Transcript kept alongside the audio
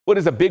Well, it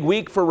is a big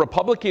week for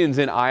Republicans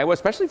in Iowa,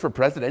 especially for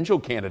presidential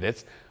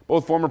candidates.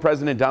 Both former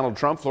President Donald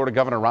Trump, Florida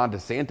Governor Ron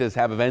DeSantis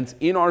have events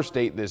in our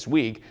state this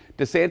week.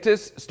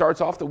 DeSantis starts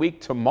off the week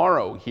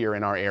tomorrow here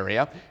in our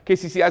area.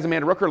 KCCI's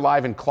Amanda Rooker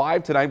live in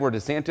Clive tonight, where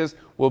DeSantis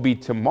will be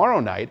tomorrow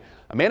night.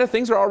 Amanda,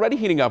 things are already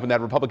heating up in that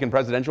Republican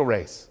presidential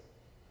race.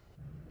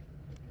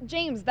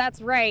 James,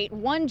 that's right.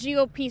 One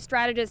GOP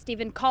strategist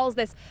even calls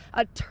this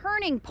a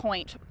turning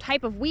point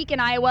type of week in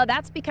Iowa.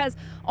 That's because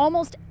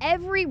almost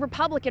every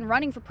Republican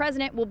running for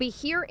president will be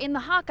here in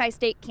the Hawkeye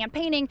State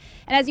campaigning.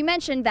 And as you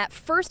mentioned, that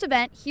first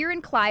event here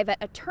in Clive at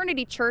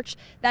Eternity Church,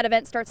 that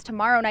event starts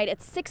tomorrow night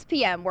at 6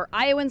 p.m., where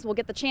Iowans will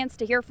get the chance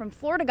to hear from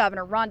Florida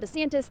Governor Ron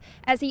DeSantis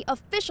as he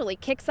officially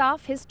kicks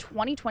off his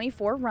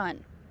 2024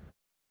 run.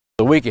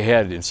 The week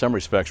ahead, in some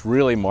respects,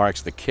 really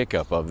marks the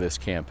kick-up of this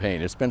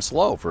campaign. It's been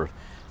slow for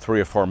 3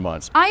 or 4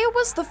 months.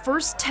 Iowa's the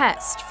first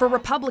test for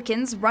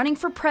Republicans running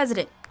for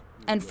president.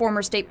 And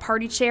former state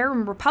party chair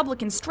and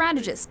Republican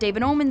strategist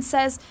David Oman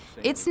says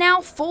it's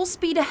now full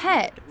speed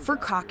ahead for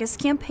caucus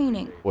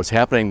campaigning. What's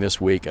happening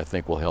this week, I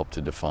think, will help to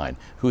define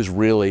who's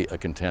really a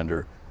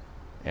contender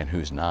and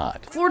who's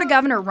not. Florida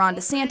Governor Ron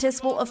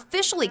DeSantis will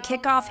officially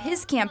kick off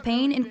his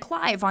campaign in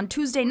Clive on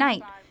Tuesday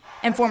night.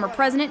 And former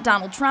President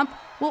Donald Trump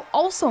will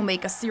also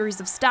make a series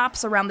of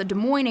stops around the Des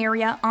Moines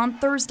area on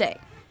Thursday.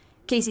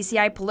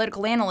 KCCI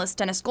political analyst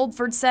Dennis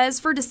Goldford says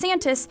for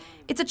DeSantis,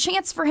 it's a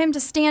chance for him to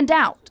stand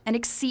out and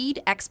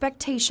exceed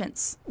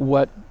expectations.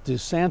 What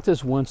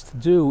DeSantis wants to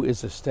do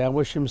is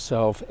establish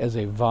himself as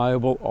a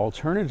viable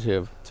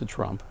alternative to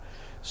Trump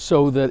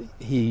so that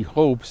he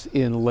hopes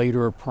in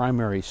later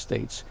primary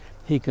states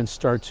he can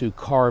start to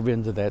carve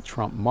into that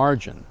Trump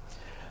margin.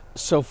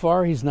 So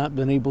far, he's not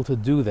been able to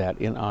do that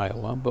in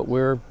Iowa, but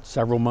we're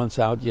several months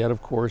out yet, of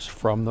course,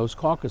 from those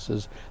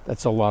caucuses.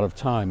 That's a lot of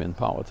time in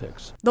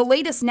politics. The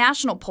latest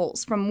national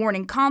polls from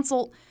Morning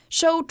Consult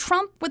show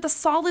Trump with a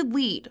solid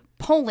lead,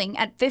 polling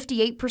at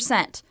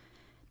 58%.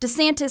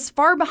 DeSantis,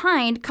 far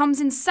behind,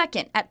 comes in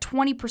second at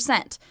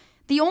 20%,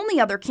 the only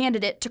other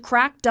candidate to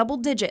crack double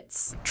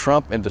digits.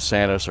 Trump and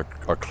DeSantis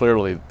are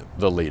clearly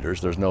the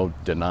leaders. There's no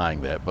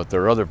denying that, but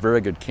there are other very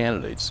good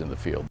candidates in the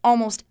field.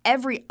 Almost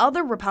every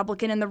other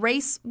Republican in the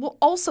race will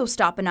also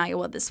stop in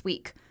Iowa this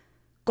week.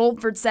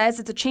 Goldford says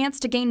it's a chance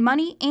to gain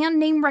money and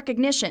name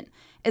recognition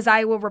as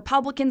Iowa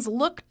Republicans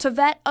look to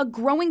vet a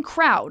growing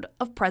crowd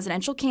of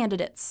presidential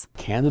candidates.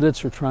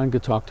 Candidates are trying to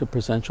talk to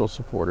presidential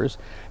supporters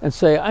and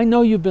say, I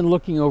know you've been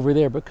looking over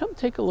there, but come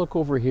take a look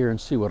over here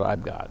and see what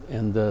I've got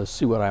and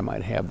see what I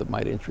might have that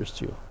might interest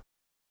you.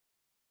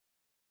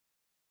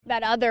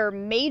 That other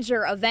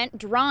major event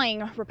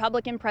drawing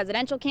Republican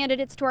presidential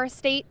candidates to our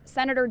state,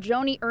 Senator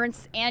Joni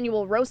Ernst's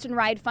annual Roast and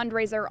Ride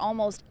fundraiser.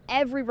 Almost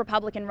every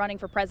Republican running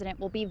for president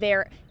will be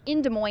there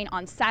in Des Moines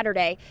on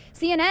Saturday.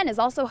 CNN is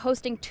also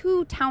hosting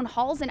 2 town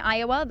halls in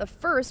Iowa, the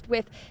first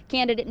with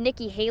candidate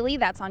Nikki Haley,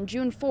 that's on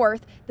June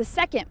 4th, the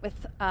second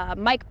with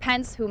Mike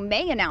Pence, who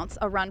may announce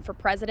a run for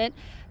president.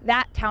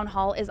 That town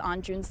hall is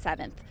on June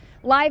 7th.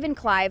 Live in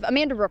Clive,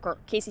 Amanda Rooker,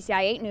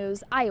 KCCI 8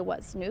 News,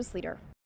 Iowa's news leader.